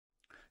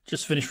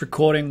just finished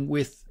recording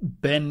with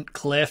Ben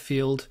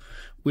Clarfield.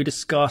 We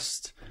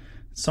discussed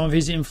some of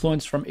his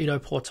influence from Ido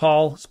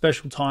Portal,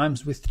 special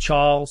times with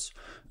Charles,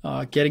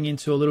 getting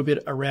into a little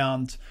bit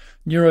around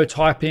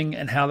neurotyping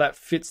and how that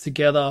fits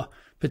together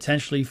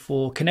potentially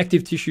for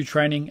connective tissue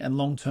training and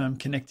long-term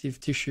connective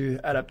tissue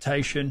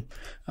adaptation.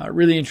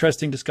 Really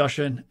interesting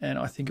discussion, and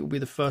I think it will be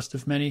the first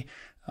of many.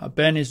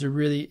 Ben is a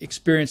really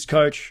experienced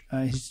coach.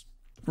 He's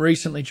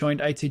recently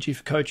joined ATG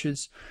for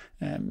Coaches,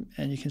 and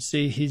you can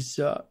see he's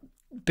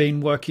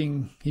been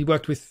working. He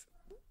worked with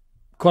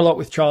quite a lot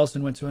with Charles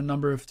and went to a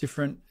number of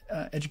different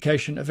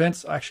education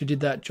events. I actually did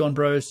that John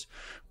Bros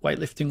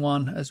weightlifting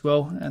one as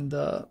well, and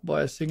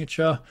by a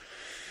signature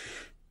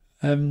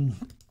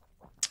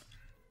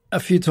a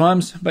few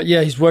times. But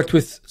yeah, he's worked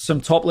with some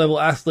top level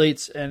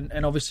athletes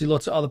and obviously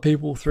lots of other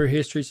people through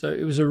history. So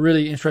it was a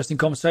really interesting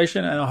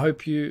conversation, and I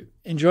hope you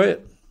enjoy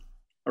it.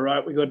 All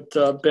right, we got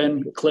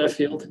Ben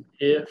Clarfield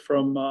here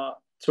from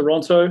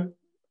Toronto.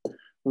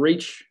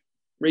 Reach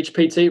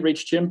PT,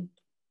 Reach Gym.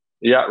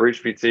 Yeah,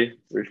 Reach PT,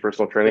 Reach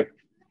Personal Training.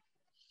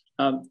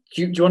 Do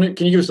you want to?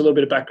 Can you give us a little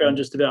bit of background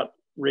just about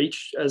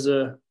Reach as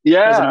a?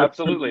 Yeah,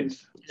 absolutely.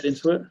 Get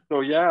into it.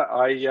 So yeah,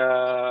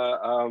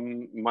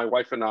 my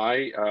wife and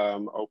I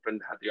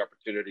had the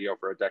opportunity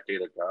over a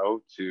decade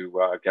ago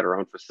to get our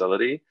own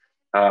facility.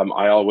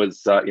 I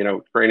always,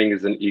 training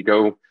is an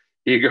ego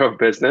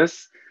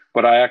business,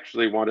 but I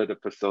actually wanted to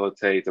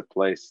facilitate a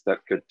place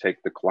that could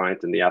take the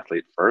client and the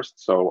athlete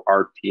first. So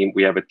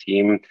we have a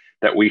team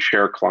that we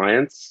share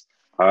clients.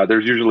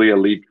 There's usually a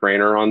lead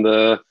trainer on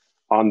the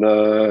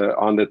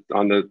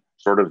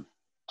sort of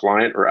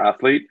client or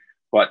athlete,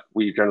 but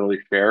we generally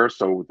share.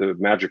 So the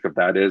magic of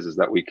that is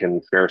that we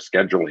can share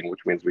scheduling,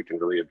 which means we can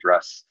really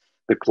address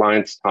the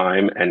client's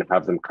time and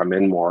have them come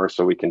in more.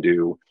 So we can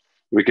do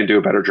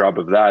a better job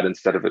of that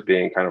instead of it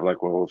being kind of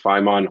like, well, if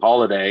I'm on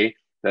holiday,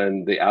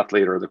 then the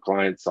athlete or the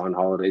client's on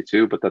holiday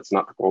too, but that's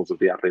not the goals of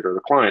the athlete or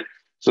the client.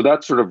 So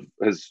that sort of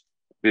has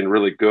been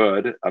really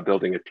good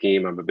building a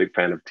team. I'm a big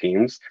fan of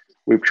teams.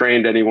 We've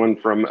trained anyone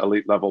from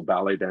elite level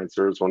ballet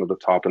dancers, one of the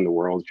top in the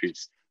world.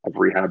 I've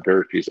rehabbed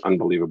her. She's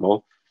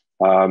unbelievable.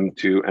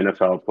 To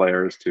NFL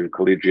players, to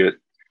collegiate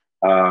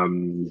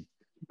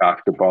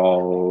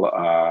basketball,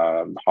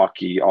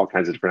 hockey, all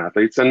kinds of different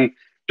athletes, and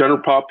general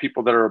pop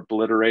people that are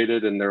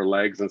obliterated in their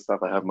legs and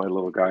stuff. I have my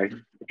little guy who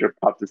just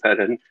popped his head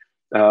in.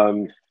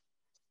 So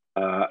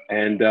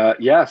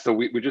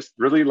we just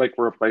really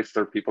we're a place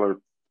where people are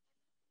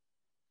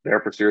there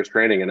for serious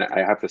training. And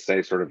I have to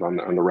say, sort of on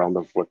the realm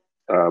of what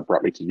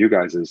brought me to you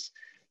guys is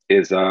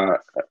the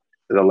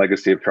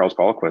legacy of Charles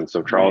Poliquin.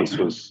 So Charles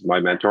was my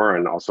mentor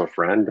and also a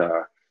friend,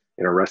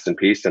 rest in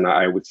peace. And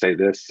I would say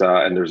this,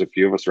 and there's a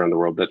few of us around the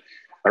world, that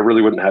I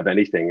really wouldn't have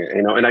anything,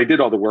 and I did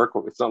all the work.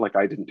 It's not like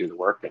I didn't do the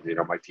work, and,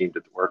 my team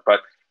did the work,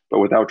 but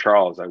without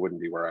Charles, I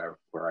wouldn't be where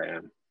I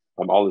am.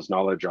 All his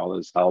knowledge, all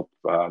his help.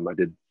 I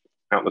did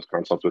countless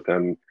consults with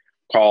him,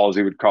 calls.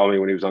 He would call me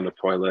when he was on the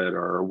toilet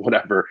or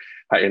whatever,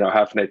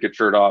 half naked,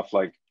 shirt off,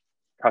 like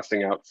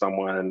cussing out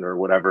someone or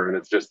whatever. And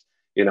it's just,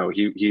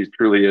 he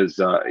truly is,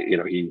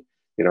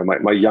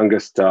 my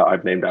youngest,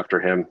 I've named after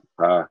him.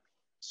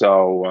 It's,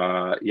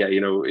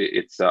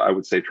 I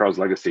would say Charles'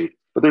 legacy,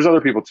 but there's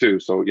other people too.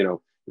 So,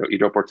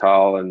 Ido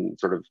Portal and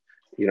sort of,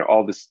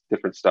 all this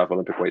different stuff,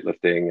 Olympic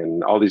weightlifting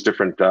and all these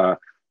different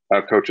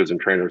coaches and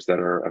trainers that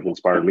have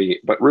inspired me.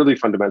 But really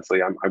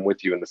fundamentally, I'm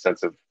with you in the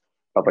sense of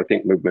I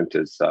think movement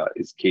is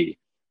key.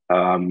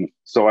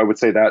 So I would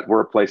say that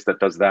we're a place that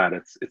does that.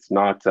 It's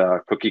not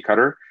cookie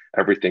cutter.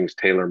 Everything's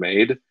tailor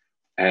made.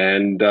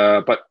 And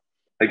but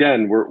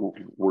again,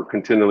 we're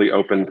continually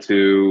open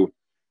to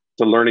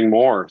learning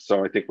more.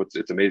 So I think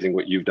it's amazing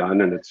what you've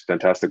done, and it's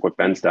fantastic what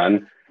Ben's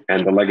done,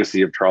 and the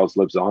legacy of Charles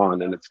lives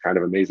on, and it's kind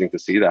of amazing to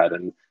see that,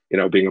 and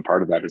being a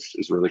part of that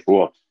is really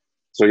cool.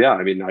 So yeah,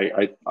 I mean,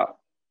 I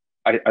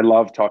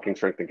love talking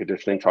strength and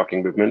conditioning,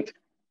 talking movement,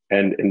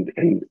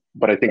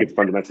 but I think it's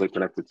fundamentally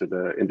connected to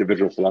the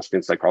individual philosophy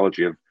and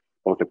psychology of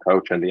both the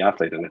coach and the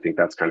athlete, and I think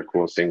that's kind of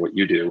cool, seeing what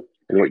you do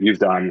and what you've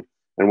done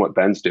and what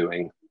Ben's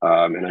doing.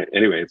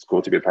 Anyway, it's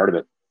cool to be a part of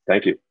it.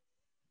 Thank you.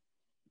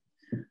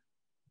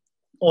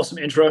 Awesome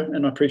intro,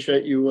 and I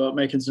appreciate you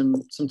making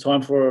some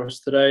time for us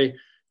today.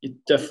 You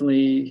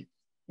definitely,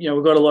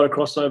 we've got a lot of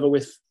crossover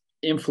with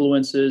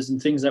influences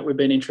and things that we've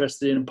been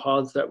interested in and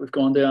paths that we've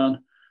gone down.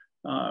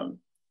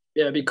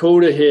 It'd be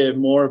cool to hear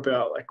more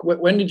about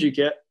when did you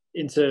get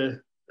into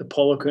the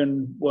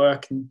Poliquin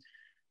work, and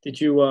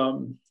did you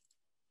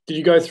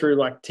go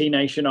through T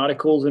Nation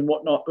articles and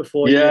whatnot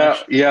before?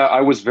 I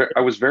was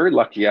very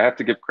lucky. I have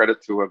to give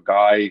credit to a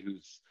guy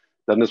who's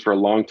done this for a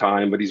long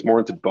time, but he's more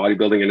into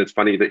bodybuilding. And it's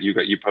funny that you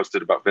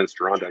posted about Vince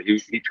Gironda.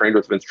 He trained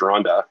with Vince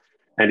Gironda,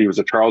 and he was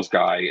a Charles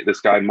guy.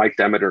 This guy, Mike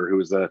Demeter,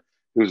 who's a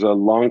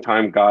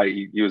longtime guy.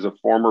 He was a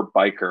former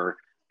biker,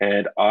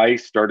 and I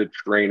started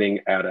training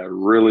at a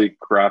really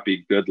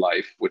crappy Good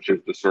Life, which is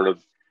the sort of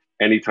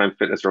Anytime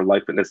Fitness or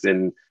Life Fitness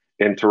in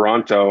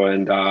Toronto.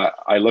 And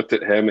I looked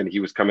at him, and he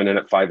was coming in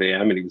at 5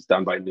 a.m. and he was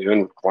done by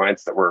noon with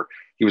clients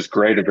he was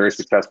great and very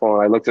successful.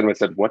 And I looked at him and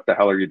said, "What the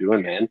hell are you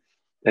doing, man?"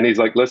 And he's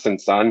like, listen,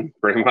 son,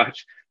 pretty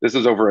much, this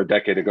is over a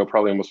decade ago,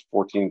 probably almost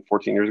 14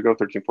 years ago,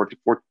 13,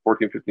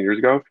 14, 15 years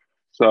ago.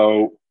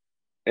 So,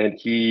 and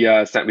he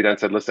sent me down and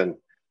said, listen,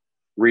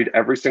 read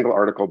every single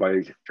article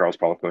by Charles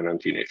Poliquin on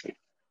T Nation.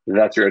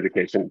 That's your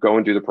education. Go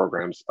and do the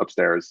programs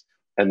upstairs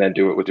and then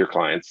do it with your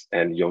clients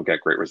and you'll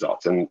get great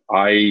results. And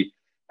I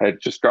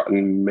had just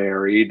gotten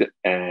married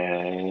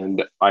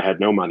and I had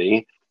no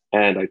money.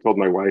 And I told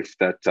my wife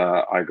that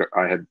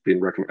I had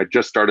been recommended, I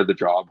just started the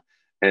job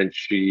and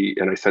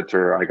I said to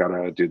her, I got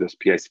to do this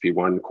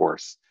PICP1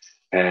 course.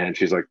 And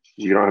she's like,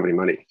 you don't have any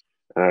money.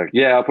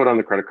 Yeah, I'll put it on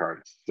the credit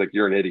card. It's like,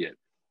 you're an idiot.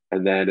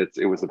 And then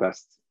it was the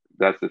best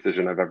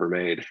decision I've ever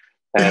made.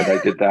 And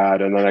I did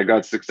that. And then I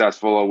got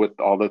successful with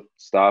all the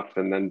stuff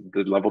and then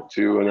did level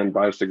 2 and then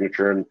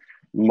biosignature and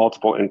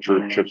multiple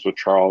internships with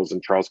Charles.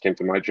 And Charles came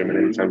to my gym and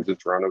anytime he was in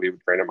Toronto, he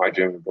would train at my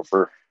gym and go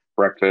for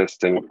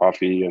breakfast and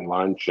coffee and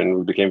lunch. And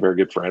we became very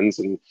good friends.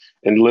 And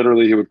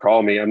literally he would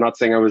call me. I'm not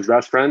saying I was his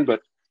best friend,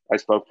 but I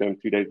spoke to him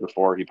 2 days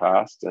before he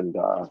passed. And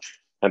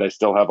I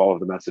still have all of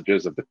the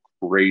messages of the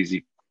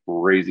crazy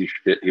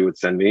shit he would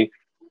send me.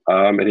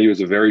 And he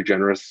was a very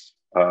generous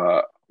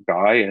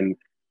guy. And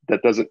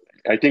that doesn't,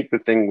 I think the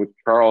thing with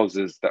Charles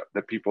is that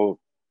people,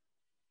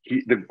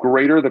 the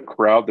greater the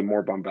crowd, the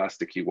more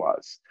bombastic he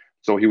was.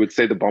 So he would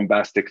say the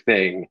bombastic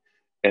thing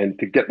and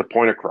to get the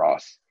point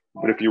across.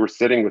 But if you were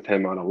sitting with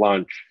him on a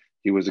lunch,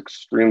 he was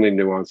extremely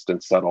nuanced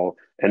and subtle.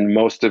 And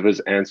most of his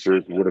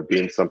answers would have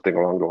been something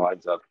along the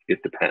lines of,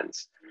 it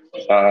depends,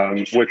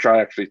 which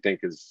I actually think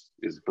is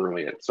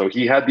brilliant. So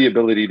he had the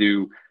ability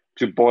to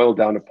boil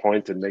down a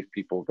point and make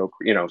people go,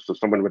 so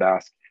someone would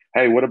ask,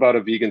 hey, what about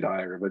a vegan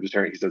diet or a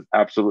vegetarian? He says,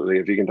 absolutely.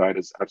 A vegan diet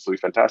is absolutely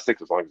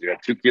fantastic as long as you had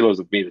 2 kilos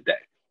of meat a day.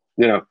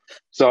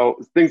 So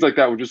things like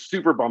that were just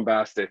super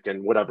bombastic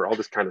and whatever, all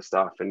this kind of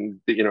stuff. And,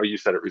 you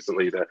said it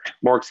recently, the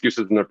more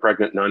excuses than a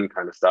pregnant nun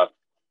kind of stuff.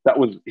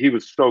 He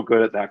was so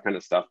good at that kind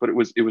of stuff, but it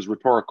was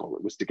rhetorical.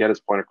 It was to get his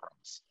point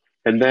across.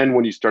 And then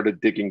when you started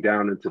digging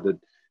down into the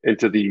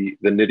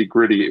nitty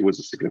gritty, it was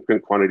a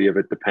significant quantity of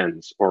it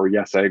depends, or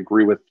yes, I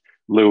agree with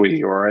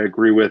Louis, or I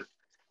agree with,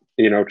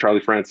 Charlie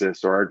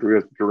Francis, or I agree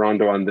with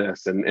Gerondo on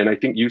this. And I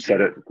think you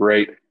said it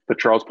great, that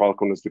Charles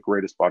Poliquin was the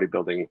greatest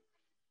bodybuilding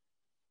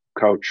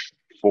coach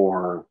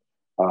for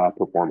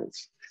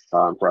performance,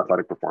 for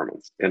athletic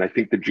performance. And I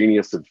think the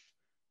genius of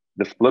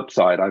the flip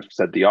side, I've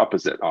said the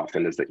opposite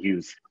often, is that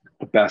he's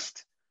the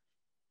best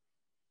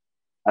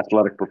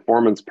athletic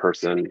performance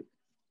person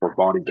for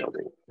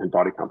bodybuilding and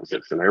body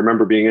composition. I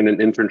remember being in an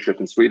internship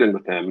in Sweden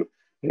with him.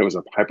 It was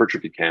a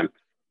hypertrophy camp.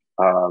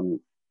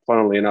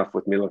 Funnily enough,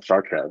 with Milos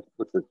Sarcev,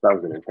 that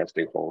was an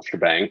interesting whole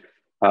shebang.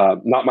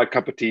 Not my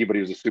cup of tea, but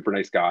he was a super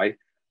nice guy.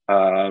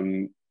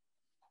 And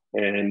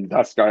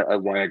that's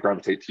why I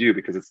gravitate to you,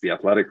 because it's the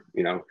athletic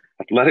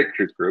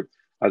truth group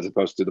as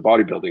opposed to the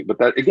bodybuilding. But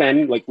that,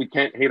 again, like, we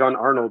can't hate on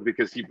Arnold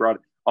because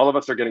all of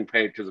us are getting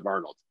paid because of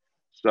Arnold.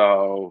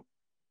 So,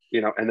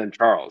 and then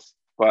Charles.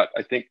 But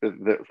I think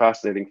the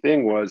fascinating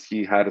thing was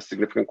he had a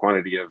significant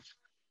quantity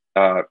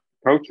of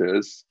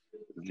coaches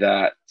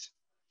that,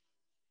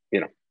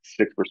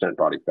 6%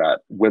 body fat,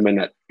 women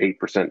at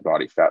 8%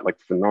 body fat, like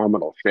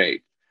phenomenal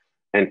shape,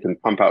 and can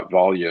pump out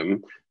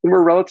volume. And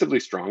we're relatively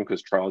strong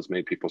because Charles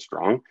made people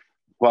strong,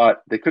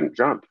 but they couldn't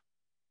jump.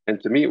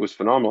 And to me, it was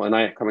phenomenal. And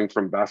I, coming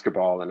from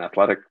basketball and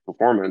athletic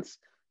performance,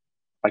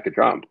 I could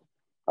jump.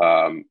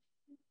 Not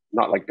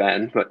like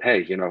Ben, but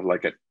hey,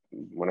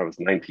 when I was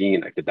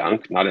 19, I could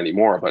dunk. Not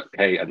anymore, but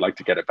hey, I'd like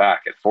to get it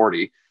back at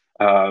 40.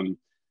 At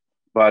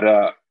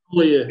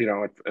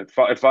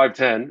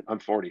 5'10", I'm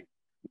 40. I'm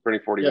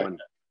turning 41. Yeah.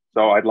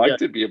 So I'd like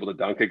to be able to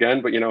dunk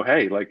again, but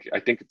hey, like, I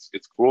think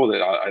it's cool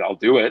that I'll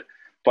do it.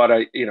 But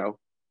I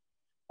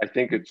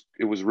think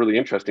it was really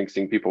interesting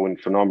seeing people in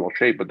phenomenal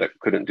shape, but that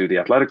couldn't do the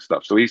athletic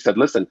stuff. So he said,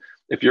 listen,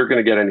 if you're going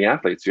to get any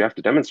athletes, you have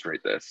to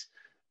demonstrate this.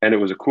 And it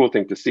was a cool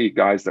thing to see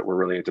guys that were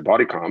really into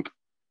body comp,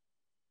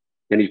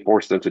 and he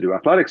forced them to do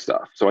athletic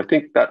stuff. So I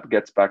think that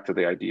gets back to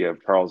the idea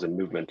of Charles and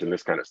movement and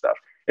this kind of stuff.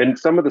 And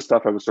some of the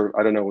stuff I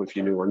don't know if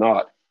you knew or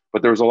not,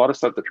 but there was a lot of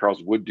stuff that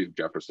Charles would do,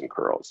 Jefferson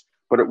curls,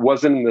 but it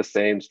wasn't in the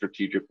same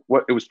strategic,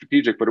 it was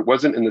strategic, but it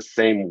wasn't in the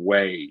same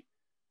way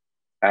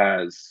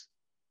as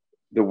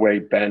the way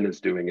Ben is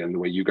doing it and the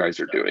way you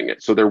guys are doing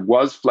it. So there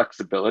was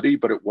flexibility,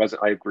 but it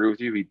wasn't, I agree with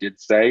you. He did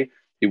say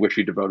he wished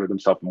he devoted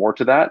himself more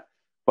to that,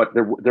 but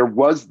there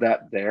was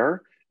that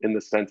there in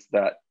the sense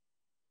that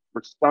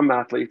for some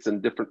athletes in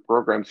different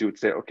programs, he would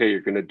say, okay,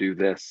 you're going to do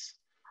this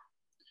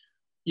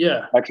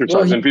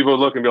exercise. And people would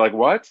look and be like,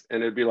 what?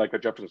 And it'd be like a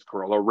Jefferson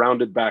curl, a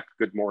rounded back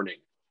good morning.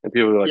 And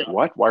people would be like,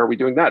 what? Why are we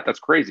doing that? That's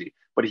crazy.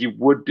 But he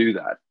would do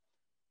that.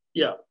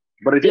 Yeah.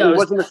 But it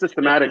wasn't as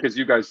systematic as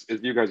you guys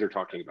are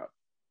talking about.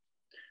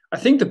 I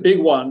think the big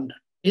one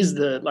is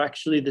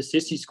actually the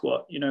sissy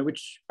squat,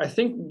 which I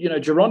think,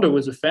 Gerondo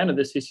was a fan of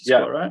the sissy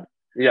squat, right?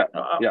 Yeah.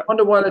 I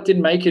wonder why that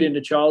didn't make it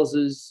into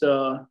Charles's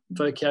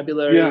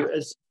vocabulary,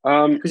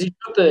 because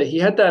he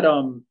had that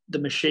the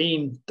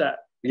machine that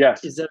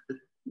is that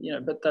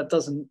but that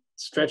doesn't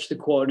stretch the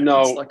quad.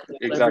 No, it's like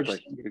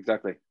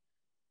exactly.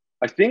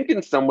 I think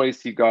in some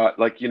ways he got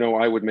like,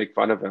 I would make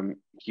fun of him.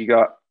 He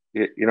got,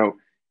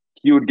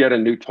 he would get a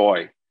new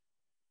toy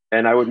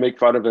and I would make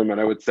fun of him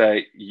and I would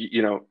say,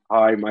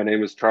 hi, my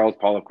name is Charles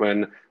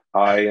Poliquin.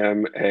 I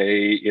am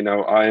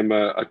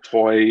a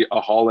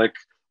toy-aholic.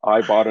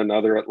 I bought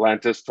another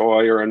Atlantis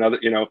toy or another,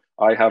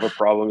 I have a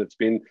problem. It's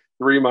been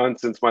 3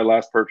 months since my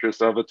last purchase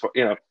of a toy,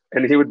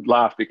 and he would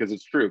laugh because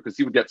it's true, because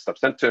he would get stuff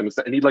sent to him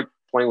and he'd like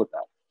playing with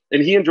that.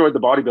 And he enjoyed the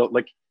bodybuilding.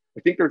 Like,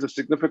 I think there's a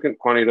significant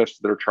quantity of us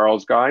that are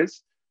Charles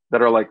guys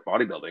that are like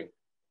bodybuilding.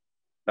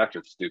 That's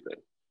just stupid.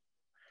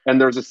 And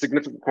there's a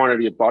significant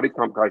quantity of body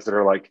comp guys that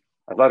are like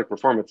athletic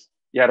performance.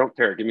 Yeah, I don't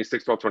care. Give me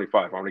 6, 12,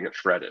 25. I want to get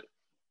shredded.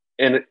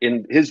 And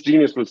in his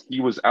genius was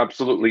he was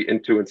absolutely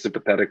into and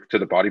sympathetic to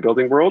the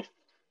bodybuilding world.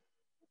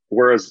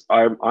 Whereas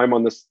I'm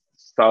on this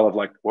style of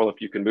like, well, if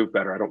you can move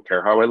better, I don't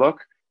care how I look.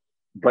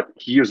 But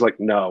he was like,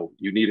 no,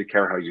 you need to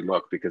care how you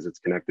look because it's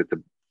connected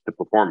to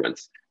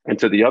performance. And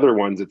to the other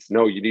ones, it's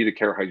no, you need to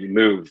care how you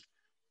move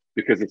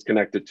because it's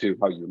connected to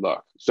how you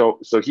look. So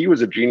he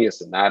was a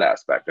genius in that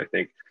aspect, I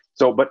think.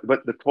 So, but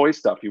the toy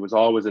stuff, he was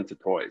always into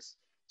toys.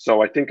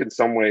 So I think in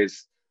some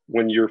ways,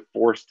 when you're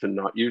forced to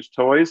not use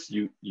toys,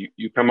 you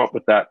come up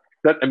with that.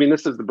 I mean,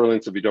 this is the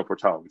brilliance of Ido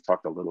Portal. We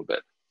talked a little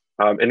bit,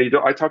 and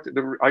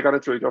I got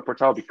into Ido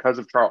Portal because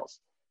of Charles.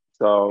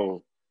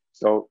 So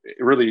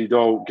really,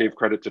 Ido gave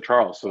credit to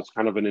Charles. So it's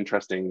kind of an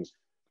interesting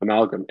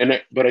amalgam.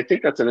 But I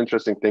think that's an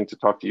interesting thing to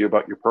talk to you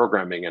about your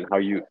programming and how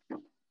you.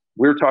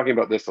 We're talking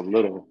about this a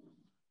little.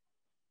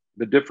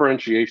 The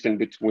differentiation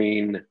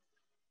between,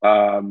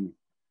 sorry,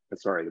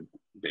 the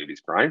baby's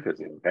crying. Is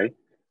it okay?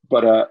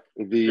 But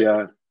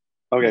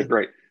okay,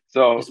 great.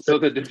 So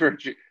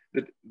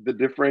the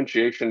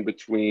differentiation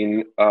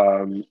between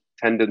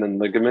tendon and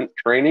ligament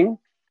training,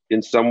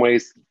 in some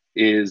ways,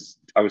 is,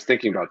 I was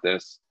thinking about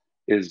this,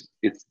 is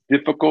it's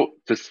difficult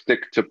to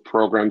stick to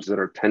programs that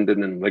are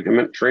tendon and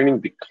ligament training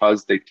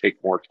because they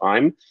take more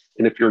time.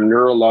 And if you're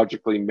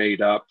neurologically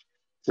made up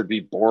to be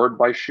bored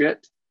by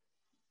shit,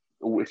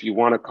 if you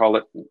want to call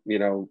it,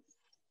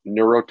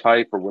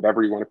 neurotype or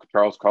whatever you want to,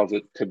 Charles calls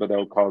it,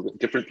 Thibodeau calls it,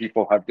 different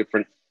people have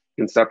different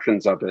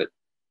conceptions of it.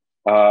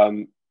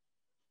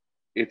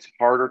 It's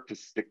harder to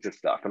stick to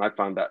stuff. And I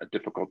found that a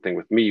difficult thing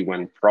with me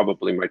when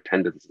probably my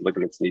tendons and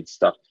ligaments need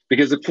stuff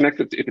because it's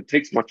connected to, if it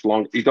takes much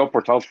longer, Ido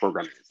Portal's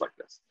programming is like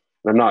this.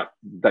 And I'm not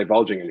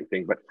divulging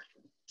anything, but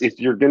if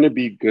you're going to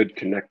be good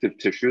connective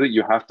tissue,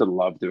 you have to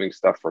love doing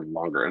stuff for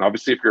longer. And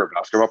obviously, if you're a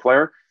basketball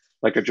player,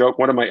 like a joke,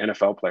 one of my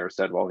NFL players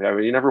said, well, yeah,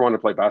 you never want to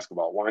play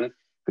basketball. One,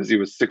 because he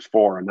was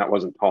 6'4" and that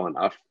wasn't tall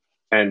enough.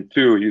 And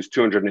two, he was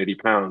 280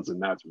 pounds and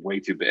that's way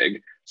too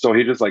big. So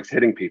he just likes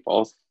hitting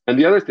people. And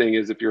the other thing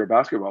is, if you're a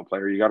basketball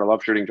player, you got to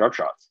love shooting jump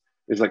shots.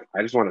 It's like,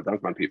 I just want to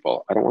dunk on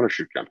people. I don't want to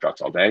shoot jump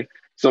shots all day.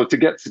 So to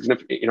get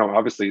significant,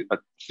 obviously a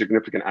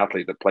significant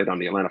athlete that played on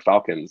the Atlanta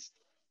Falcons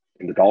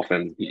and the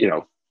Dolphins,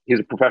 he's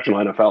a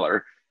professional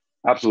NFLer,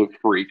 absolute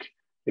freak.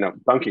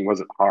 Dunking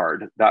wasn't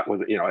hard. That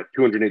was, at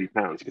 280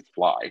 pounds, he could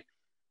fly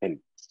and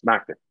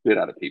smack the shit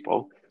out of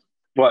people.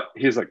 But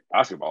he's like,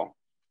 basketball,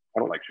 I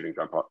don't like shooting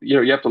jump shots.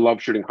 You have to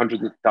love shooting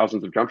hundreds of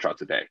thousands of jump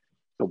shots a day.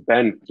 So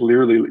Ben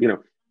clearly,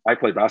 I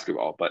played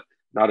basketball, but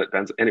not at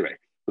Ben's. Anyway,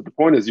 but the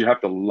point is you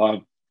have to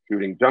love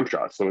shooting jump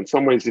shots. So in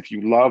some ways, if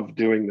you love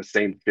doing the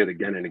same shit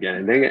again and again,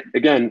 and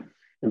again,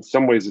 in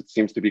some ways, it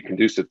seems to be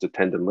conducive to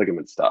tendon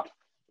ligament stuff.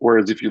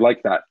 Whereas if you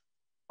like that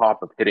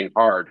pop of hitting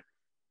hard,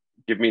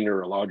 give me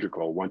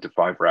neurological 1 to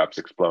 5 reps,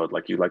 explode.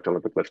 Like you liked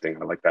Olympic lifting.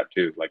 I like that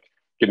too. Like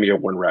give me a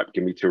 1 rep,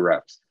 give me 2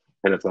 reps.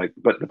 And it's like,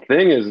 but the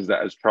thing is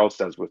that as Charles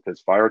says with his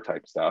fire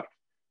type stuff,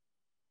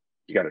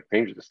 you got to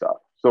change the stuff.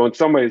 So in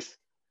some ways,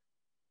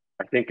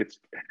 I think it's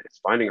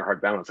finding a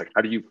hard balance. Like,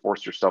 how do you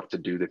force yourself to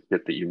do the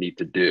shit that you need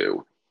to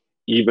do,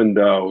 even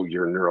though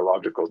your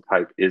neurological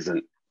type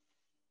doesn't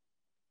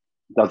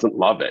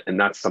love it? And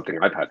that's something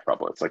I've had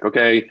trouble. It's like,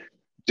 okay,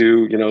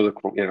 do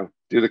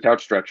the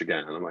couch stretch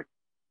again, and I'm like,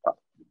 oh,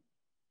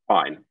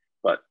 fine,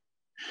 but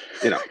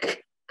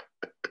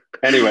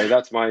anyway,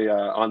 that's my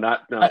on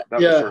that. No, that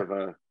was sort of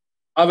a.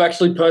 I've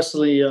actually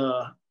personally,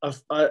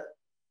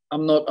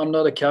 I'm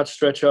not a couch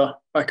stretcher.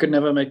 I could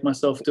never make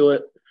myself do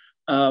it.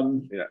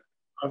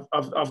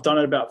 I've done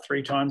it about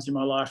 3 times in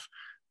my life,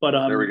 but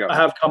there we go. I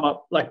have come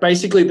up like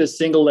basically the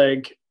single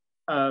leg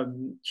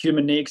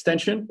human knee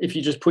extension. If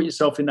you just put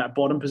yourself in that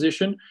bottom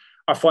position,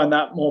 I find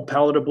that more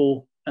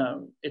palatable.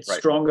 It's right.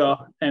 Stronger,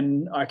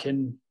 and I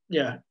can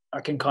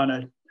kind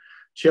of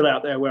chill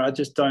out there where I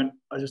just don't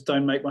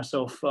make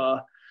myself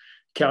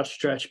couch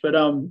stretch. But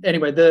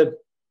anyway,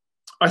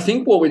 I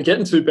think what we're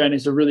getting to, Ben,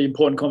 is a really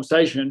important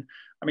conversation.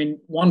 I mean,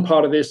 one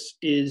part of this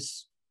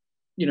is,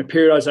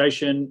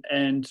 periodization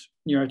and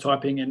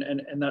neurotyping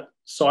and that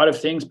side of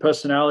things,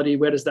 personality,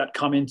 where does that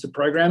come into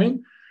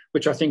programming,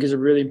 which I think is a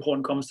really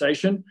important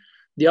conversation.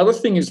 The other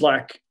thing is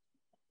like,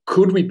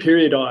 could we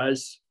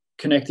periodize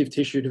connective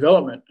tissue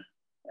development?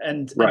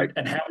 And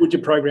how would you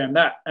program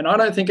that? And I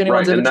don't think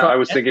anyone's ever tried. I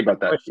was thinking about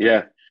that.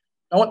 Yeah.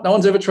 No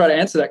one's ever tried to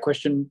answer that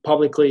question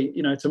publicly,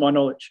 to my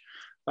knowledge.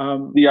 I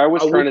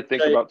was trying to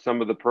think about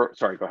some of the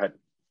sorry, go ahead.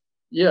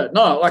 Yeah,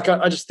 no, like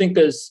I just think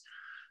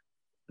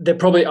there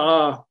probably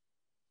are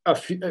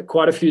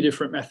quite a few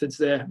different methods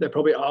there. There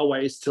probably are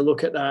ways to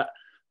look at that,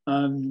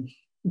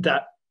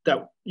 that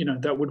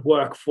that would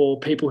work for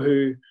people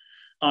who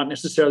aren't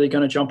necessarily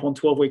going to jump on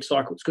 12-week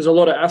cycles, because a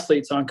lot of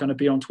athletes aren't going to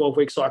be on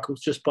 12-week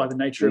cycles just by the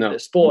nature of their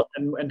sport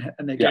and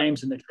their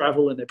games and their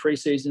travel and their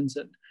pre-seasons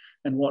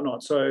and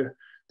whatnot. So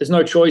there's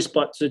no choice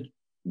but to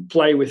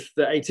play with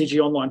the ATG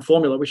online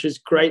formula, which is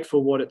great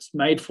for what it's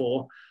made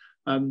for.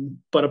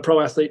 But a pro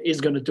athlete is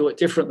going to do it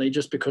differently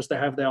just because they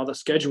have their other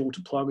schedule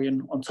to plug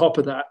in on top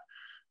of that.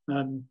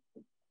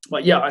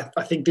 But yeah,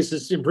 I think this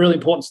is really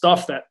important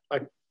stuff that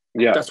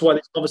that's why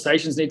these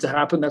conversations need to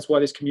happen. That's why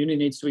this community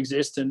needs to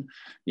exist. And,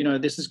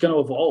 this is going to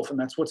evolve, and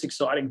that's what's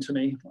exciting to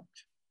me.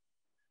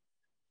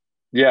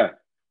 Yeah.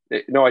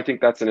 No, I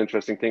think that's an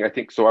interesting thing. I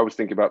think, so I was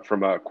thinking about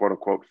from a quote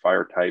unquote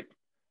fire type,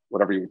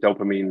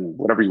 dopamine,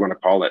 whatever you want to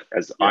call it,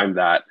 as I'm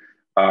that.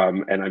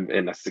 And I'm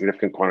in a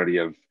significant quantity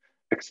of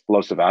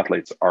explosive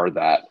athletes are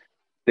that,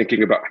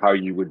 thinking about how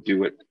you would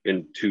do it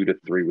in 2 to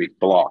 3 week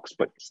blocks,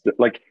 but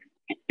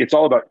it's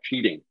all about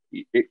cheating.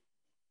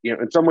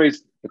 In some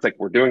ways it's like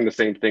we're doing the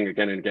same thing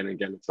again and again and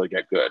again until you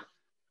get good.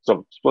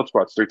 So split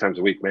squats 3 times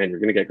a week, man, you're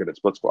going to get good at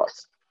split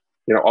squats.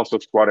 Also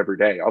squat every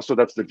day. Also,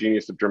 that's the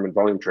genius of German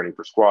volume training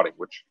for squatting,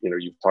 which,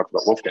 you've talked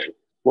about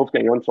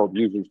Wolfgang Unfold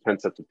uses 10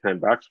 sets of 10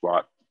 back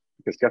squat,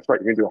 because guess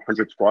what? You're going to do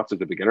 100 squats as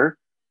a beginner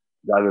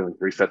rather than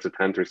 3 sets of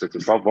 10, 3 sets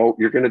of 12. Well,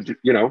 you're going to do,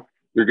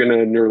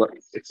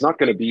 it's not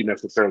going to be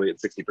necessarily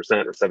at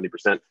 60% or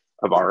 70%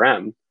 of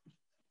RM,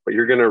 but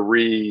you're going to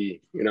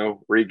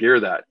re-gear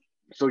that.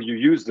 So you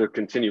use the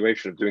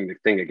continuation of doing the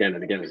thing again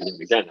and again and again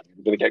and again, and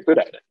you're going to get good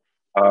at it.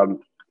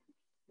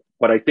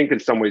 But I think in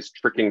some ways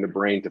tricking the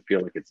brain to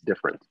feel like it's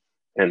different.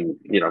 And,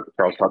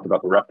 Charles talked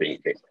about the repping.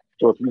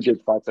 So if you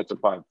did 5 sets of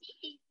 5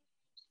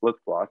 split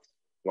squats,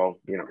 well,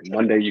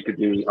 Monday you could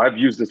do, I've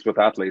used this with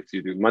athletes,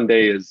 you do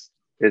Monday is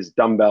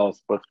dumbbell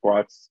split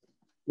squats,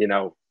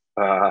 6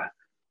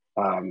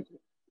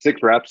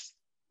 reps.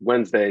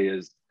 Wednesday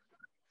is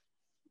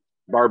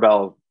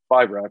barbell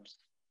 5 reps.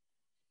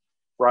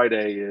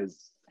 Friday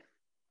is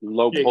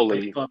low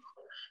pulley.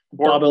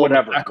 Or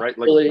whatever, right?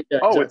 Exactly.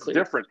 It's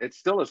different. It's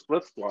still a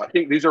split squat. I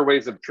think these are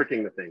ways of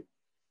tricking the thing.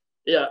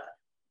 Yeah.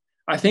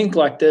 I think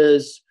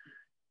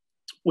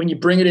when you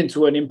bring it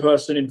into an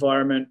in-person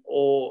environment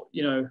or,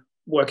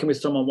 working with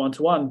someone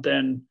one-to-one,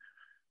 then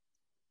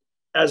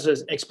as an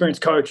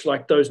experienced coach,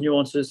 those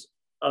nuances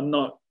are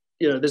not,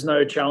 there's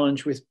no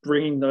challenge with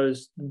bringing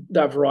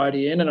that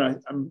variety in.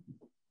 And I'm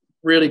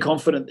really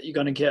confident that you're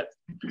going to get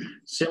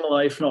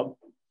similar, if not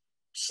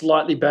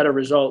slightly better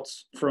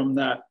results from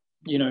that,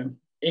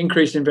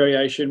 increase in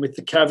variation, with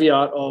the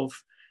caveat of,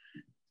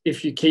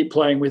 if you keep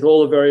playing with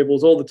all the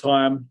variables all the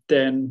time,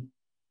 then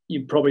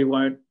you probably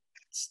won't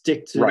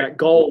stick to that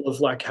goal of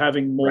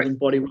having more than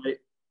body weight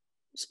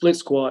split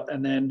squat.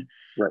 And then,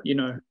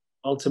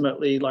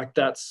 ultimately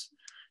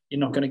you're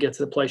not going to get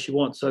to the place you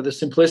want. So the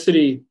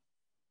simplicity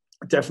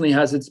definitely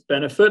has its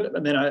benefit.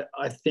 And then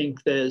I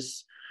think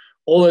there's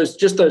all those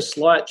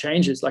slight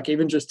changes,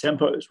 even just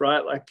tempos,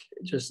 right?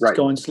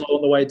 Going slow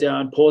on the way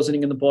down,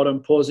 pausing in the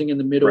bottom, pausing in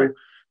the middle. Right.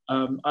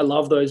 I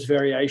love those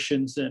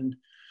variations, and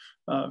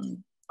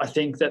I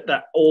think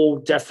that all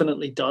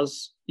definitely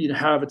does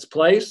have its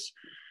place.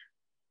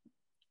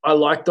 I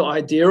like the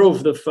idea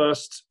of the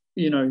first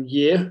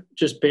year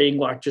just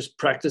being just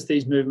practice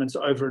these movements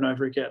over and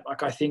over again.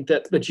 I think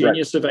that the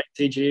genius of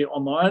ATG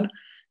online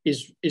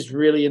is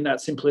really in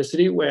that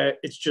simplicity, where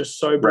it's just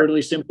so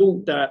brutally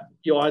simple that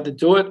you either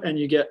do it and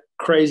you get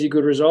crazy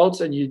good results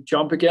and you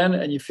jump again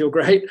and you feel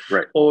great,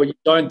 or you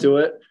don't do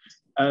it.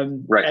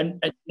 And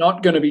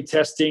not going to be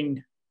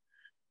testing,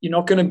 you're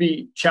not going to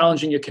be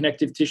challenging your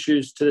connective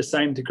tissues to the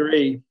same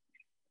degree.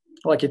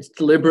 It's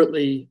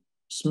deliberately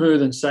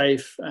smooth and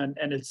safe. And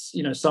it's,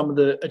 some of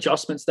the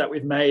adjustments that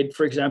we've made,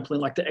 for example,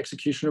 in the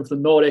execution of the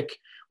Nordic,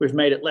 we've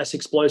made it less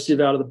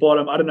explosive out of the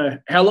bottom. I don't know,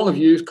 how long have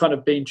you kind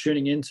of been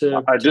tuning into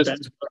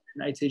Ben's work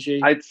in ATG?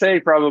 I'd say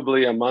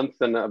probably a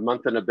month and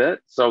a bit.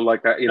 So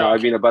but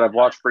I've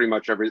watched pretty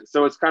much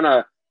so it's kind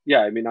of,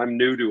 I'm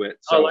new to it.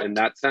 So in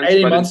that sense,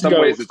 18 months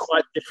ago, it was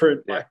quite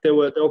different. Yeah. There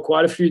were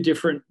quite a few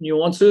different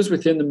nuances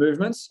within the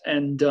movements,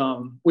 and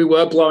we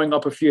were blowing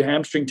up a few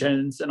hamstring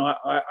tendons, and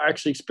I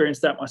actually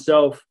experienced that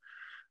myself.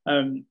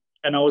 And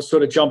I was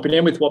sort of jumping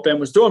in with what Ben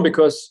was doing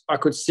because I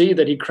could see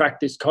that he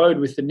cracked this code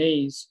with the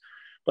knees,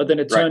 but then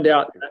it turned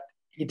out that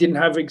he didn't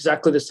have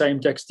exactly the same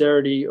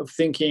dexterity of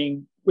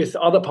thinking with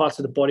other parts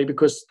of the body,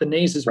 because the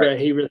knees is where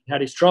he really had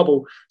his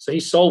trouble. So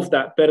he solved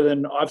that better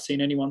than I've seen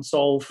anyone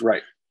solve.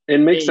 Right. It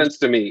makes sense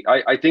to me.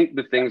 I think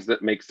the things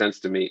that make sense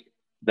to me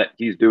that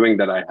he's doing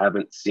that I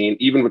haven't seen,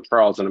 even with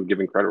Charles, and I'm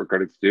giving credit where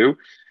credit's due,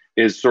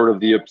 is sort of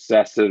the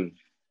obsessive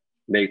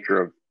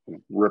nature of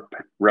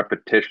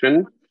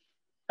repetition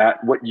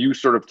at what you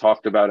sort of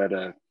talked about at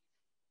a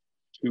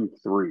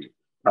 2-3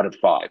 out of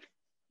 5,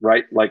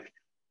 right?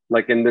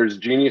 And there's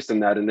genius in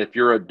that. And if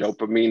you're a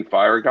dopamine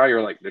fire guy,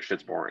 you're like, this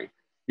shit's boring.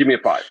 Give me a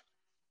 5.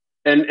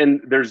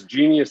 And there's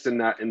genius in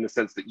that, in the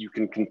sense that you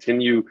can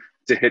continue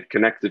to hit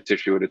connective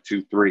tissue at a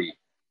 2-3.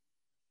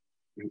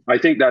 I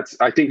think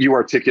you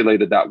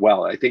articulated that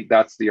well. I think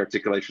that's the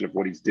articulation of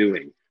what he's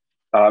doing.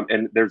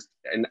 And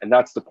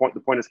that's the point. The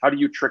point is, how do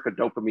you trick a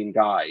dopamine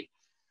guy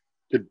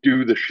to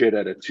do the shit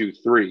at a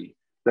 2-3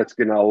 that's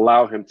going to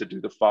allow him to do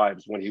the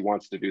 5s when he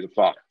wants to do the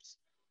 5s?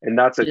 And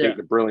that's, I think,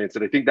 the brilliance.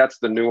 And I think that's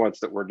the nuance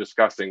that we're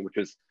discussing, which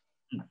is,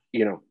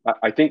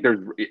 I think there's,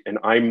 and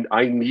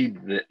I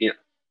need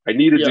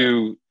to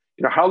do,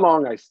 how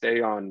long I stay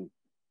on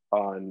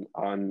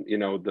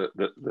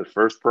the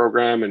first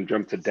program and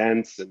jump to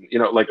dense and,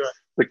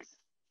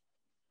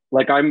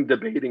 like I'm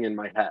debating in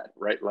my head,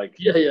 right? Like,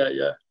 one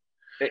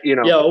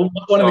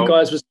of the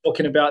guys was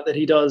talking about that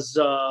he does,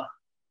 I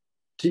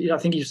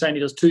think he's saying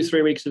he does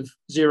 2-3 weeks of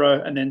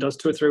 0 and then does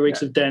 2 or 3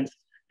 weeks of dense,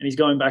 and he's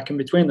going back in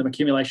between them,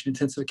 accumulation,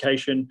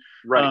 intensification.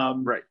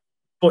 Right.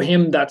 For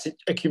him, that's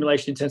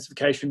accumulation,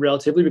 intensification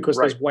relatively, because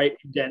there's weight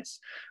in dense.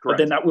 Correct. But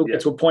then that will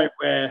get to a point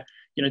where,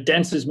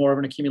 dense is more of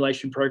an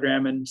accumulation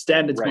program and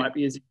standards might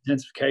be as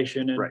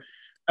intensification. And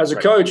as a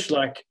coach,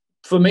 like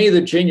for me,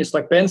 the genius,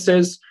 like Ben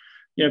says,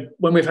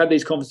 when we've had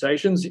these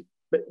conversations,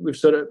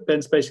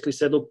 Ben's basically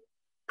said, look,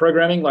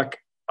 programming, like,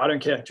 I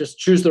don't care. Just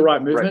choose the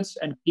right movements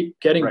and keep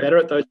getting better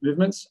at those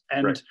movements.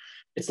 And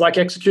it's like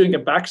executing a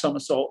back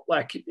somersault.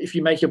 Like if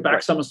you make your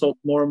back somersault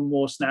more and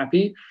more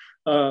snappy,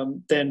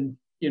 then,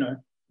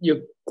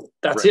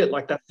 that's it.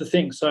 Like that's the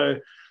thing. So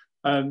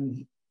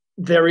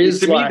there is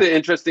to me the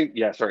interesting.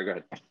 Yeah. Sorry, go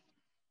ahead.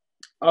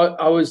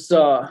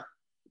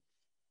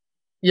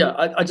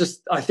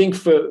 I think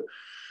for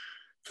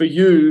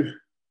you,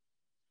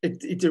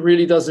 it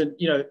really doesn't,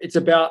 it's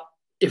about,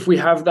 if we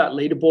have that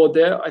leaderboard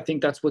there, I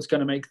think that's what's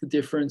going to make the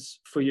difference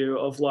for you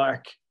of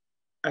like,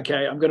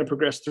 okay, I'm going to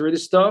progress through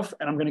this stuff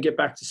and I'm going to get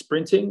back to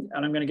sprinting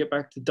and I'm going to get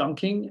back to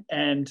dunking,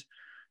 and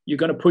you're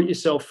going to put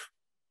yourself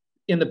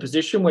in the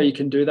position where you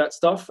can do that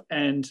stuff.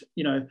 And,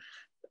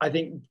 I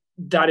think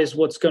that is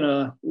what's going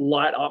to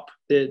light up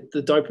the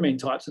dopamine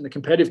types and the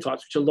competitive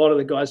types, which a lot of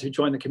the guys who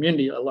join the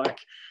community are like,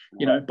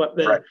 but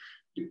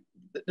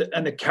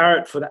and the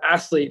carrot for the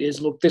athlete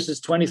is, look, this is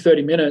 20,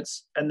 30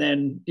 minutes. And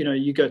then,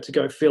 you get to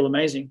go feel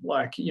amazing.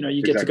 Like,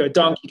 you get to go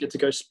dunk, you get to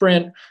go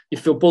sprint, you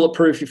feel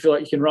bulletproof, you feel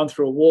like you can run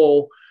through a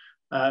wall.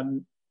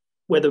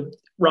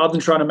 Rather than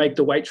trying to make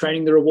the weight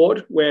training the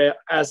reward, where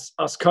as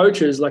us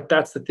coaches, like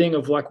that's the thing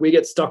of like, we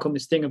get stuck on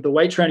this thing of the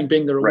weight training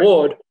being the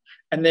reward.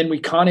 And then we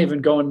can't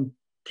even go and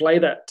play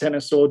that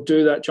tennis or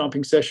do that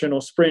jumping session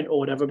or sprint or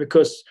whatever,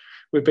 because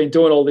we've been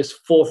doing all this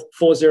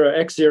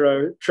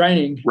 4-0x0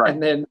 training,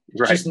 and then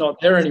it's just not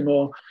there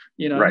anymore,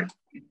 Right.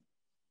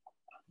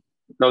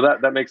 No,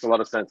 that makes a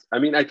lot of sense. I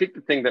mean, I think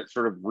the thing that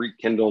sort of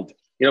rekindled,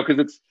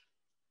 because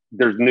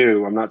there's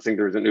new, I'm not saying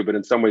there isn't new, but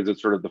in some ways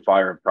it's sort of the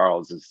fire of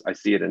Charles is, I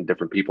see it in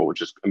different people,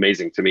 which is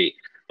amazing to me.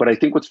 But I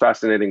think what's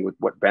fascinating with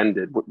what Ben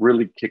did, what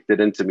really kicked it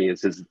into me,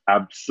 is his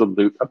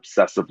absolute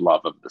obsessive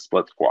love of the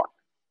split squat.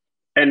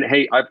 And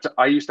hey,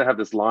 I used to have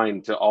this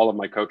line to all of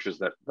my coaches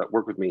that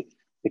work with me: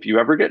 if you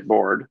ever get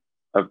bored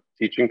of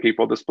teaching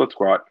people the split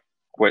squat,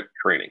 quit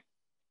training.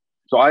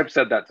 So I've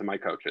said that to my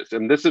coaches,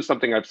 and this is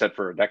something I've said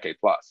for a decade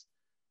plus.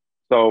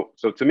 So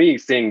to me,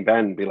 seeing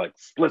Ben be like,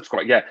 split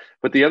squat, yeah.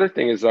 But the other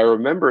thing is, I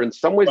remember in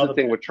some ways the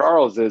thing with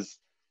Charles is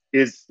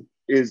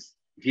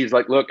he's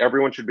like, look,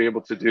 everyone should be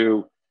able to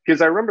do,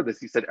 because I remember this,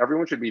 he said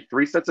everyone should be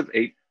 3 sets of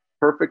 8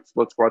 perfect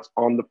split squats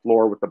on the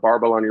floor with the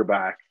barbell on your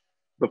back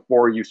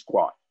before you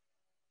squat.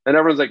 And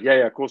everyone's like,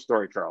 yeah, cool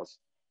story, Charles.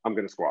 I'm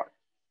going to squat.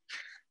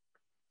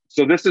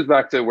 So this is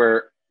back to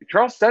where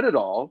Charles said it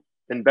all.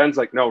 And Ben's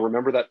like, no,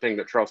 remember that thing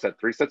that Charles said,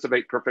 3 sets of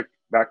 8 perfect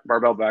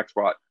barbell back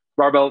squat,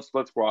 barbell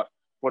split squat,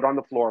 foot on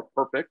the floor,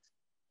 perfect.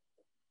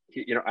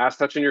 Ass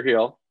touching your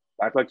heel,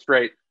 back leg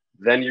straight,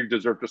 then you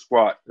deserve to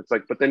squat. It's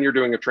like, but then you're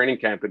doing a training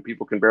camp and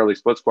people can barely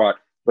split squat.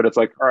 But it's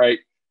like, all right,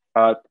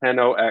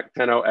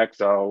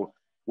 10-0XO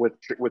with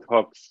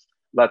hooks.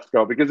 Let's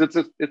go, because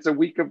it's a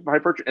week of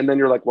hypertrophy, and then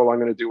you're like, well, I'm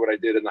going to do what I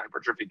did in the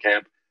hypertrophy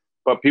camp.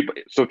 But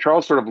so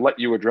Charles sort of let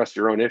you address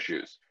your own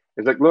issues.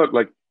 It's like, look,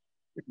 like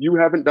if you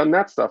haven't done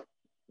that stuff,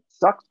 it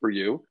sucks for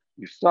you.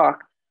 You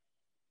suck.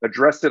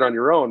 Address it on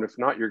your own. If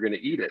not, you're going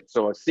to eat it.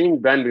 So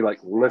seeing Ben be like,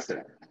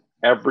 listen,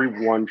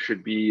 everyone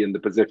should be in the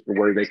position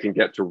where they can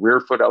get to rear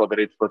foot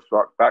elevated split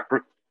squat back,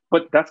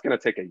 but that's going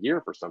to take a year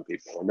for some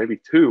people, or maybe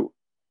 2.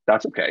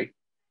 That's okay.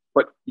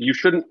 But you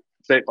shouldn't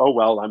say, oh,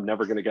 well, I'm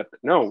never going to get that.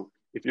 No.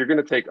 If you're going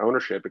to take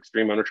ownership,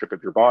 extreme ownership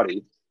of your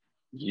body,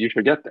 you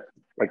should get there.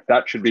 Like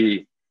that should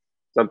be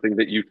something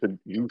that you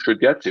should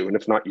get to. And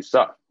if not, you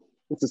suck.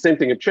 It's the same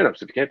thing in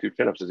chin-ups. If you can't do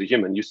chin-ups as a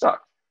human, you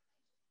suck.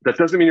 That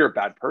doesn't mean you're a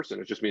bad person.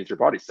 It just means your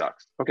body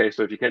sucks. Okay,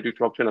 so if you can't do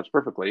 12 chin-ups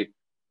perfectly,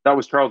 that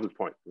was Charles's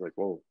point. Like,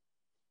 well,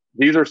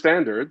 these are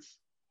standards.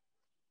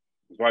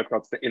 His wife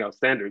called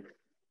standards.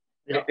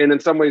 Yeah. And in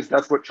some ways,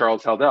 that's what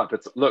Charles held up.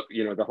 It's, look,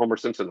 the Homer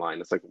Simpson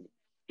line. It's like,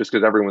 just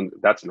because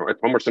if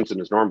Homer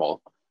Simpson is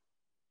normal,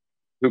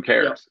 who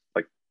cares? Yeah.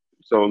 Like,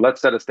 so let's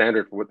set a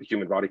standard for what the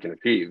human body can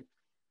achieve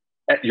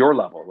at your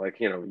level. Like,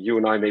 you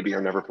and I maybe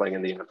are never playing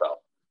in the NFL.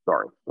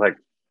 Sorry. Like,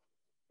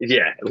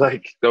 Yeah,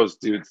 like those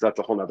dudes, that's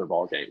a whole nother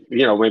ball game.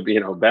 Maybe,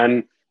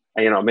 Ben,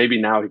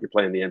 maybe now he could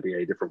play in the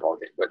NBA, different ball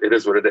game, but it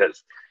is what it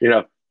is,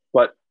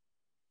 but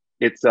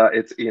it's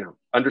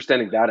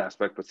understanding that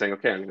aspect, but saying,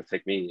 okay, I'm going to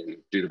take me and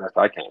do the best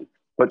I can,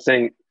 but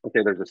saying,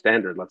 okay, there's a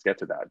standard, let's get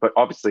to that. But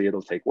obviously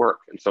it'll take work.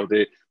 And so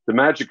the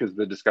magic is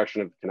the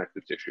discussion of the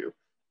connective tissue,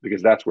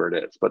 because that's where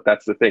it is. But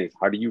that's the thing,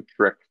 how do you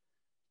trick,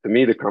 to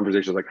me, the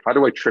conversation is like, how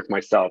do I trick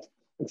myself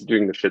into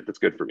doing the shit that's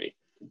good for me?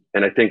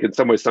 And I think in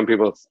some ways,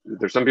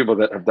 there's some people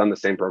that have done the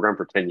same program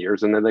for 10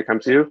 years and then they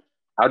come to you.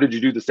 How did you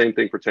do the same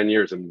thing for 10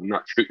 years and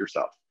not shoot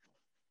yourself?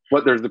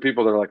 But there's the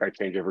people that are like, I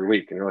change every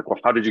week. And you're like, well,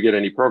 how did you get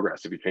any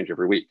progress if you change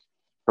every week?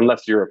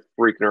 Unless you're a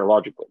freak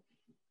neurologically.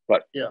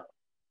 But Yeah,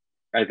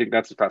 I think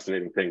that's a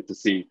fascinating thing to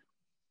see,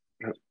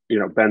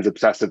 Ben's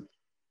obsessive,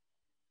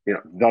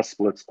 the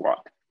split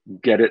squat,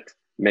 get it,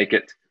 make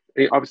it,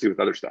 obviously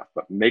with other stuff,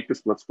 but make the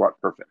split squat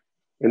perfect.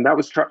 And that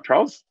was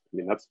Charles.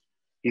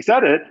 He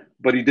said it,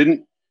 but he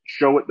didn't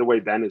show it the way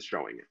Ben is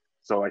showing it.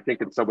 So I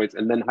think in some ways,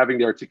 and then having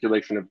the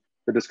articulation of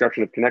the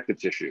discussion of connective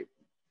tissue,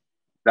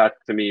 that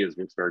to me is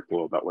what's very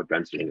cool about what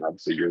Ben's doing.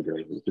 Obviously, you're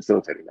doing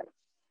facilitating that.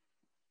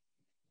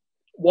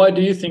 why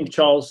do you think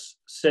Charles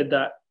said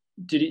that?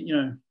 Did he,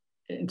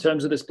 in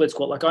terms of the split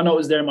squat? Like, I know it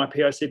was there in my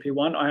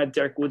PICP1. I had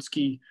Derek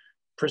Woodsky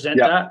present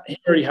that. He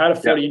already had a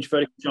 40-inch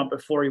vertical jump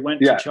before he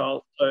went to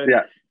Charles. So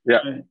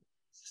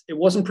it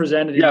wasn't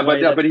presented in a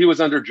way but he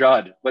was under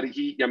Judd. But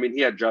he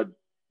had Judd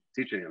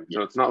teaching him.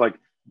 So it's not like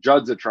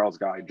Judd's a Charles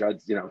guy.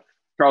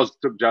 Charles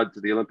took Judd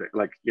to the Olympic.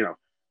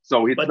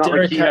 So it's not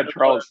like he had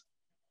Charles.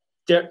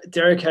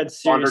 Derek had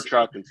serious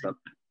Chuck and stuff.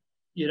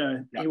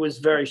 He was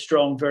very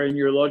strong, very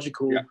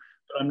neurological, but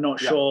I'm not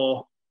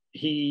sure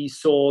he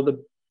saw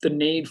the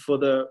need for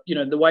the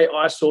way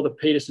I saw the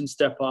Peterson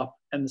step up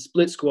and the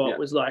split squat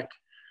was like,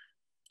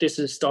 this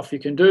is stuff you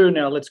can do.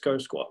 Now let's go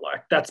squat.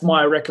 Like, that's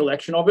my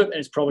recollection of it. And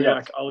it's probably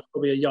like, I was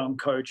probably a young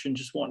coach and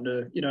just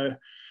wanted to,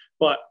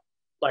 but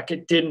like,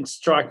 it didn't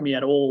strike me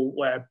at all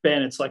where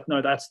Ben, it's like,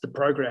 no, that's the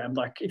program.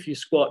 Like, if you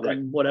squat,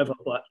 then whatever.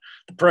 But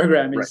the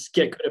program is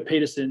get good at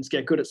Petersons,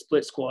 get good at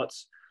split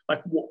squats.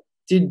 Like,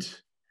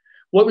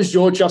 what was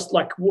your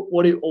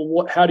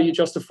how do you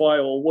justify,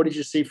 or what did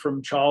you see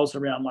from Charles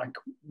around, like,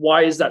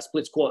 why is that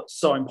split squat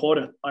so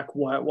important? Like,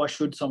 why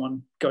should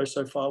someone go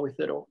so far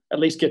with it, or at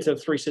least get to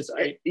 3 sets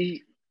 8?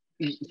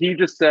 He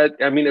just said,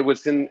 it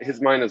was in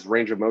his mind as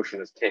range of motion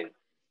is king.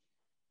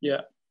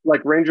 Yeah.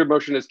 Like, range of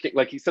motion is king.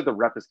 Like he said, the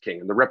rep is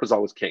king, and the rep is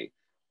always king.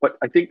 But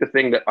I think the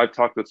thing that I've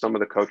talked with some of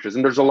the coaches,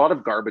 and there's a lot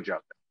of garbage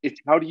out there,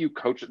 it's how do you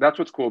coach? That's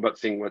what's cool about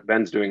seeing what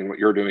Ben's doing and what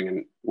you're doing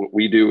and what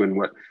we do and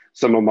what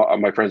some of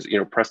my friends,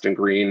 Preston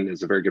Green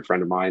is a very good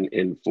friend of mine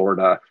in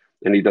Florida,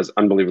 and he does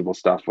unbelievable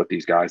stuff with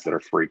these guys that are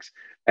freaks.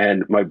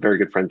 And my very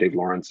good friend Dave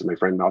Lawrence and my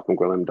friend Malcolm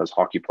Gwillim does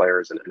hockey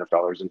players and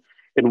NFLers.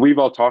 And we've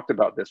all talked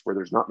about this, where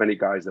there's not many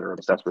guys that are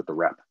obsessed with the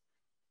rep.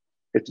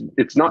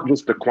 It's not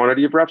just the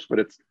quantity of reps, but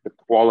it's the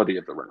quality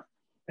of the rep.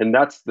 And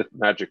that's the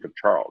magic of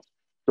Charles.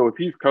 So if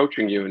he's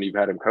coaching you and you've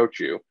had him coach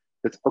you,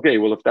 it's okay.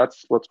 Well, if that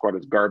split squat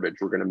is garbage,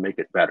 we're going to make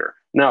it better.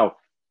 Now,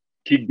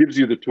 he gives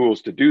you the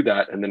tools to do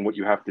that. And then what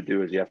you have to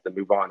do is you have to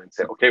move on and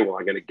say, okay, well,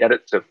 I'm going to get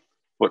it to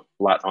foot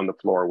flat on the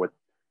floor with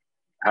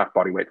half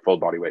body weight, full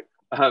body weight.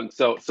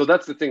 So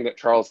that's the thing that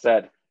Charles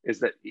said, is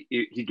that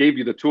he gave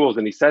you the tools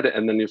and he said it,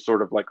 and then you're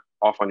sort of like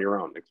off on your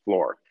own,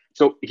 explore.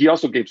 So he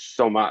also gave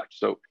so much.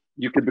 So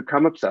you could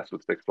become obsessed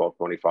with 6, 12,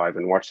 25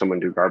 and watch someone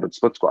do garbage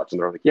split squats.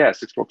 And they're like,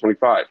 6, 12,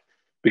 25,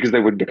 because they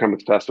would become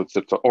obsessed with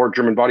or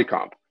German body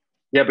comp.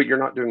 Yeah, but you're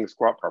not doing the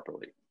squat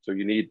properly. So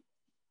you need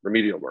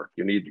remedial work.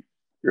 You need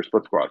your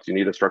split squats. You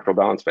need a structural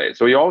balance phase.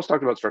 So he always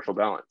talked about structural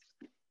balance.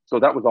 So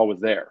that was always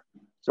there.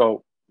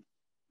 So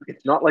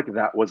it's not like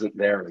that wasn't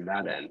there in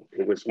that end.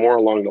 It was more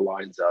along the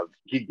lines of,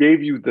 he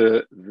gave you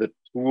the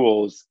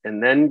tools,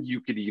 and then you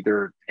could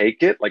either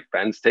take it, like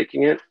Ben's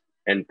taking it,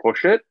 and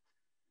push it.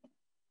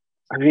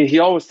 I mean, he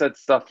always said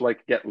stuff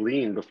like, get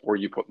lean before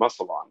you put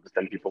muscle on, but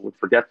then people would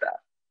forget that.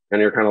 And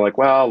you're kind of like,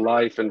 well,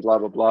 life and blah,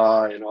 blah,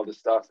 blah, and all this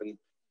stuff. And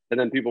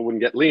then people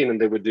wouldn't get lean and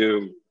they would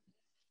do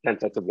 10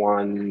 sets of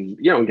 1,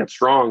 and get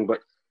strong. But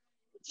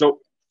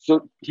so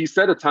he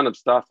said a ton of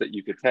stuff that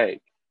you could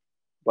take,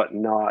 but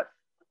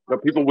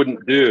people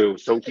wouldn't do.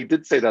 So he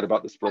did say that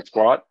about the split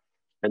squat,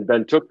 and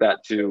Ben took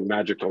that to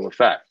magical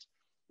effect,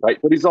 right?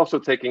 But he's also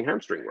taking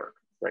hamstring work,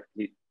 right?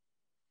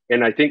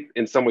 And I think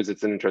in some ways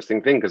it's an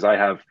interesting thing, because I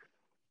have,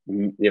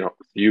 a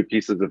few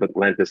pieces of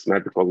Atlantis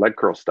magical leg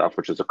curl stuff,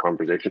 which is a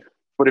conversation.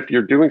 But if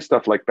you're doing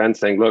stuff like Ben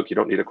saying, look, you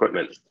don't need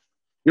equipment.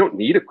 You don't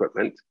need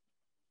equipment,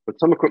 but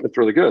some equipment's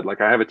really good. Like,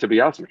 I have a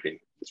tibialis machine.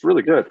 It's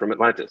really good from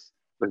Atlantis.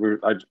 Like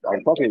I was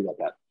talking about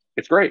that.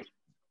 It's great,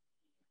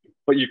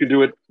 but you can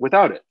do it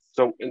without it.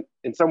 So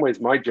in some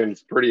ways, my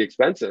gym's pretty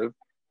expensive.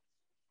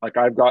 Like,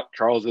 I've got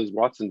Charles's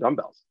Watson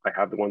dumbbells. I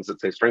have the ones that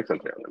say strength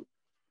center on them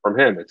from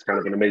him. It's kind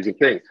of an amazing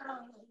thing.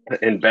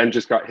 And Ben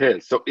just got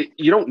his. So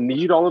you don't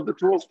need all of the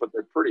tools, but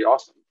they're pretty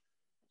awesome.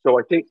 So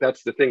I think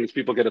that's the thing, is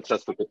people get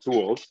obsessed with the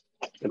tools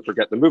and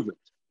forget the movement.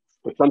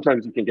 But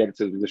sometimes you can get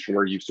into the position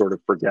where you sort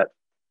of forget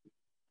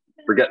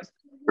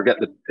forget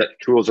that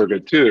tools are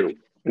good too.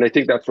 And I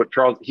think that's what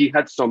Charles, he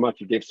had so much,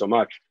 he gave so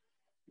much.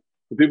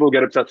 People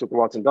get obsessed with the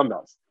Watson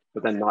dumbbells,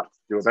 but then not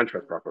do a bench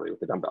press properly with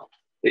the dumbbell.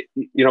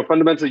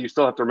 Fundamentally, you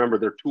still have to remember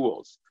they're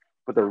tools,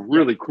 but they're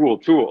really cool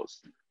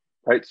tools,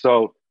 right?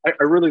 So I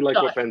really like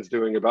what Ben's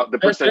doing about the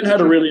percentage. Ben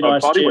had a really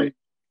nice body gym. weight.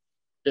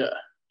 Yeah.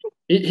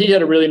 He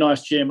had a really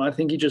nice gym. I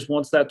think he just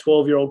wants that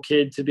 12-year-old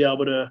kid to be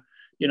able to,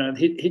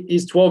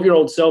 his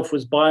 12-year-old self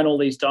was buying all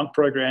these dunk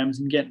programs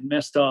and getting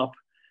messed up,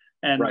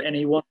 and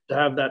he wants to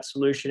have that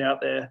solution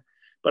out there.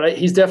 But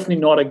he's definitely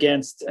not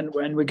against, and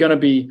we're going to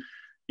be,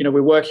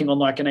 we're working on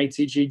like an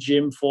ATG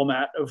gym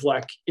format of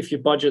like, if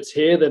your budget's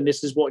here, then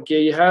this is what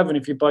gear you have. And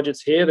if your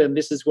budget's here, then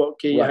this is what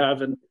gear you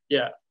have. And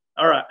yeah.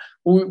 All right.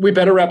 We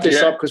better wrap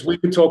this up because we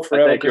could talk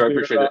forever. Thank you. I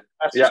appreciate it.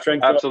 Yeah,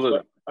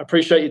 absolutely. I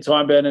appreciate your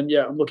time, Ben. And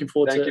yeah, I'm looking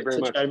forward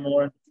to chatting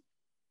more and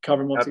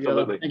covering more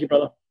together. Thank you,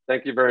 brother.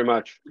 Thank you very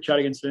much. We'll chat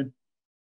again soon.